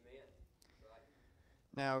 Amen.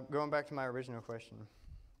 Now, going back to my original question,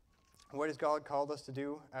 what has God called us to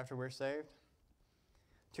do after we're saved?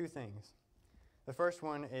 Two things. The first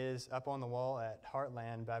one is up on the wall at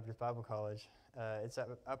Heartland Baptist Bible College. It's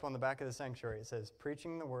up on the back of the sanctuary. It says,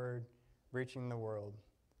 preaching the word, reaching the world.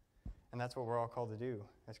 And that's what we're all called to do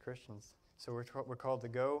as Christians. So we're called to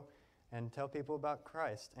go and tell people about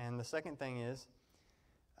Christ. And the second thing is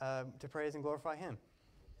to praise and glorify him.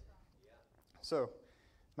 So,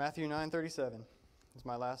 Matthew 9:37 is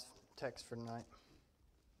my last text for tonight.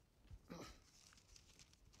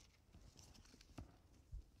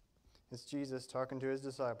 It's Jesus talking to his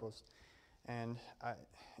disciples. And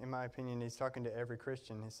in my opinion, he's talking to every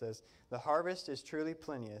Christian. He says, the harvest is truly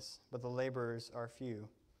plenteous, but the laborers are few.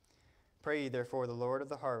 Pray ye therefore the Lord of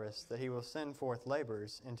the harvest, that he will send forth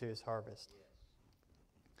laborers into his harvest.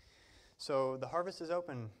 So the harvest is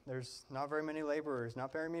open. There's not very many laborers,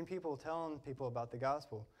 not very many people telling people about the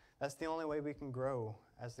gospel. That's the only way we can grow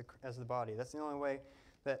as the body. That's the only way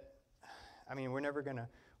that, we're never going to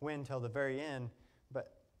win till the very end,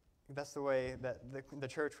 but that's the way that the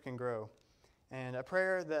church can grow. And a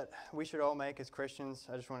prayer that we should all make as Christians,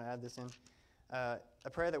 I just want to add this in, a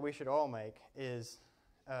prayer that we should all make is,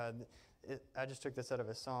 I just took this out of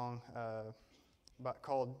a song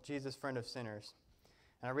called Jesus, Friend of Sinners.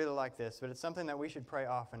 And I really like this, but it's something that we should pray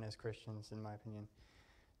often as Christians, in my opinion.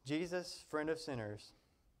 Jesus, Friend of Sinners,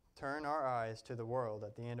 turn our eyes to the world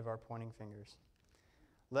at the end of our pointing fingers.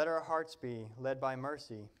 Let our hearts be led by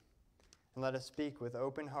mercy, and let us speak with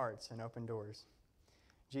open hearts and open doors.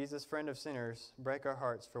 Jesus, Friend of Sinners, break our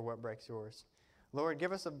hearts for what breaks yours. Lord,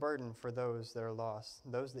 give us a burden for those that are lost,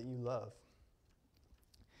 those that you love.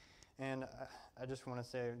 And I just want to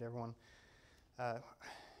say to everyone,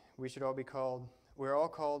 we should all be called, we're all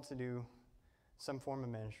called to do some form of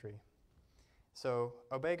ministry. So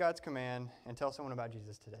obey God's command and tell someone about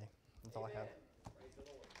Jesus today. That's all I have.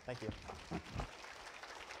 Thank you.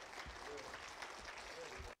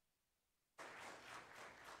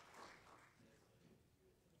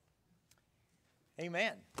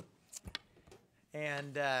 Amen.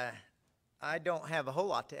 And I don't have a whole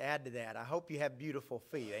lot to add to that. I hope you have beautiful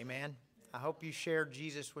feet. Amen. I hope you shared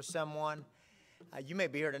Jesus with someone. You may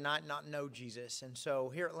be here tonight and not know Jesus. And so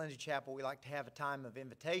here at Lindsey Chapel, we like to have a time of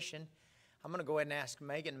invitation. I'm going to go ahead and ask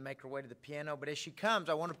Megan to make her way to the piano. But as she comes,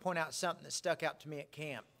 I want to point out something that stuck out to me at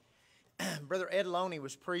camp. Brother Ed Loney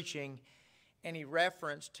was preaching, and he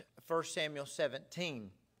referenced 1 Samuel 17.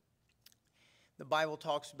 The Bible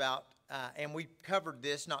talks about, and we covered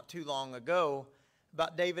this not too long ago,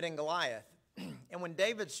 about David and Goliath. And when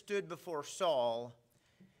David stood before Saul,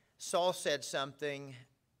 Saul said something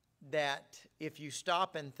that if you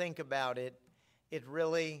stop and think about it, it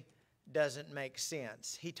really doesn't make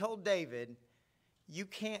sense. He told David, you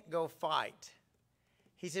can't go fight.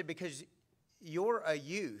 He said, because you're a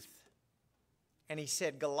youth. And he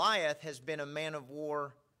said, Goliath has been a man of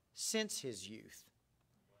war since his youth.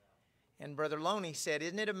 And Brother Loney said,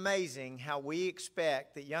 isn't it amazing how we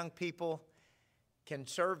expect that young people can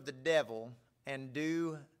serve the devil and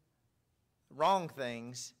do wrong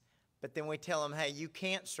things, but then we tell them, hey, you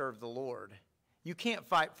can't serve the Lord. You can't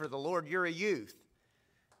fight for the Lord. You're a youth.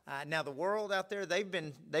 Now, the world out there, they've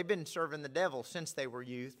been serving the devil since they were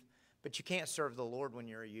youth, but you can't serve the Lord when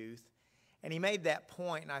you're a youth. And he made that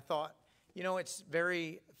point, and I thought, it's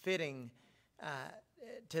very fitting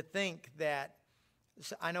to think that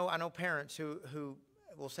I know parents who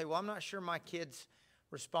will say, well, I'm not sure my kid's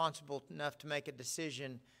responsible enough to make a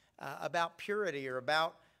decision about purity or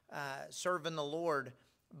about serving the Lord,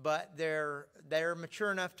 but they're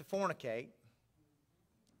mature enough to fornicate.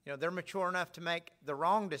 They're mature enough to make the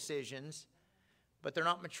wrong decisions, but they're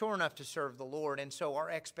not mature enough to serve the Lord. And so our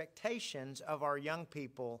expectations of our young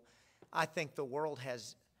people, I think the world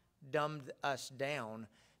has dumbed us down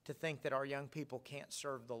to think that our young people can't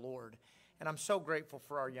serve the Lord. And I'm so grateful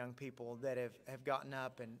for our young people that have gotten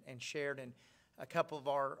up and shared. And a couple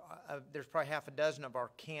of there's probably half a dozen of our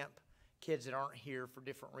camp kids that aren't here for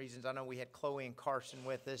different reasons. I know we had Chloe and Carson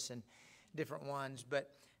with us and different ones,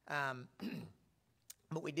 but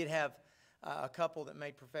we did have a couple that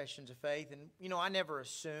made professions of faith. And, you know, I never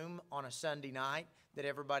assume on a Sunday night that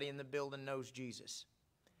everybody in the building knows Jesus.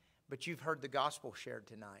 But you've heard the gospel shared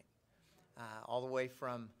tonight, all the way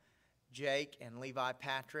from Jake and Levi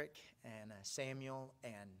Patrick and Samuel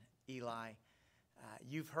and Eli.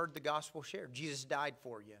 You've heard the gospel shared. Jesus died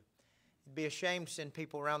for you. It'd be a shame to send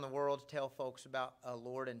people around the world to tell folks about a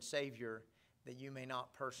Lord and Savior that you may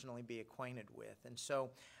not personally be acquainted with. And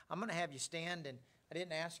so I'm going to have you stand, and I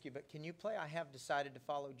didn't ask you, but can you play I Have Decided to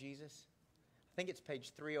Follow Jesus? I think it's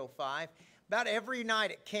page 305. About every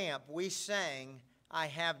night at camp, we sang, I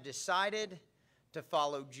have decided to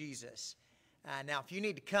follow Jesus. Now, if you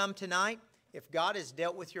need to come tonight, if God has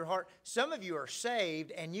dealt with your heart, some of you are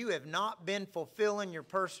saved and you have not been fulfilling your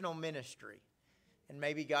personal ministry. And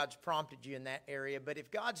maybe God's prompted you in that area. But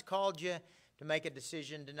if God's called you to make a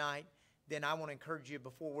decision tonight, then I want to encourage you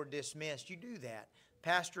before we're dismissed, you do that.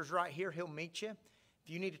 Pastor's right here. He'll meet you. If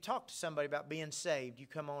you need to talk to somebody about being saved, you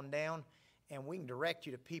come on down and we can direct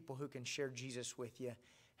you to people who can share Jesus with you,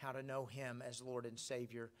 how to know Him as Lord and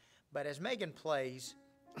Savior. But as Megan plays,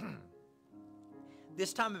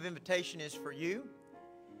 this time of invitation is for you.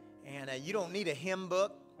 And you don't need a hymn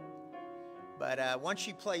book. But once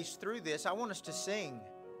she plays through this, I want us to sing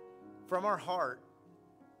from our heart.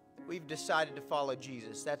 We've decided to follow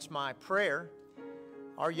Jesus. That's my prayer.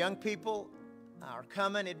 Our young people are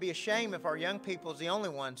coming. It'd be a shame if our young people is the only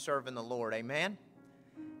one serving the Lord. Amen?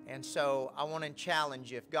 And so I want to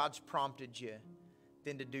challenge you, if God's prompted you,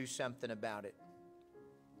 then to do something about it.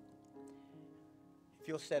 If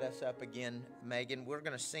you'll set us up again, Megan, we're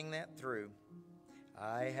going to sing that through.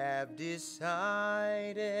 I have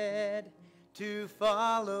decided to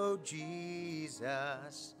follow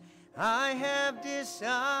Jesus. I have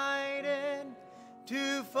decided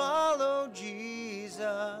to follow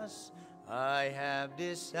Jesus. I have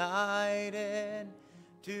decided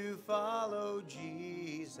to follow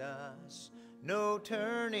Jesus. No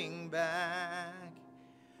turning back,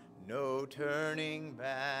 no turning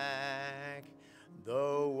back.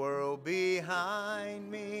 The world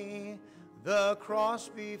behind me, the cross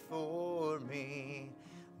before me.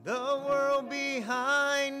 The world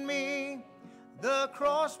behind me, the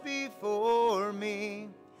cross before me.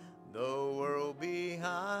 The world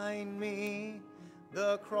behind me,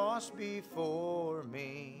 the cross before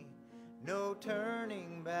me. No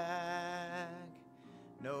turning back,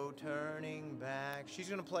 no turning back. She's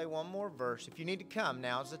going to play one more verse. If you need to come,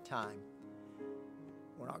 now's the time.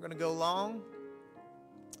 We're not going to go long.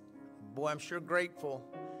 Boy, I'm sure grateful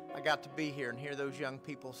I got to be here and hear those young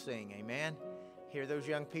people sing. Amen. Hear those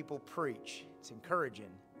young people preach. It's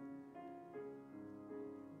encouraging.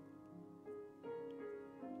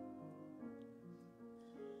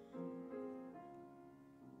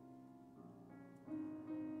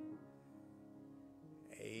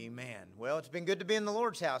 Amen. Well, it's been good to be in the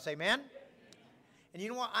Lord's house. Amen. And you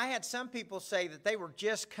know what? I had some people say that they were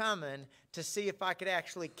just coming to see if I could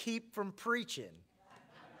actually keep from preaching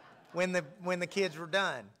when the kids were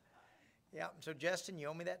done. Yeah, so Justin, you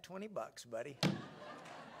owe me that $20, buddy.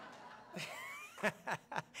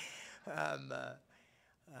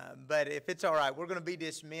 But if it's all right, we're going to be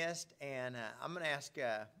dismissed, and I'm going to ask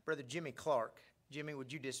Brother Jimmy Clark. Jimmy,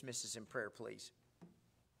 would you dismiss us in prayer, please?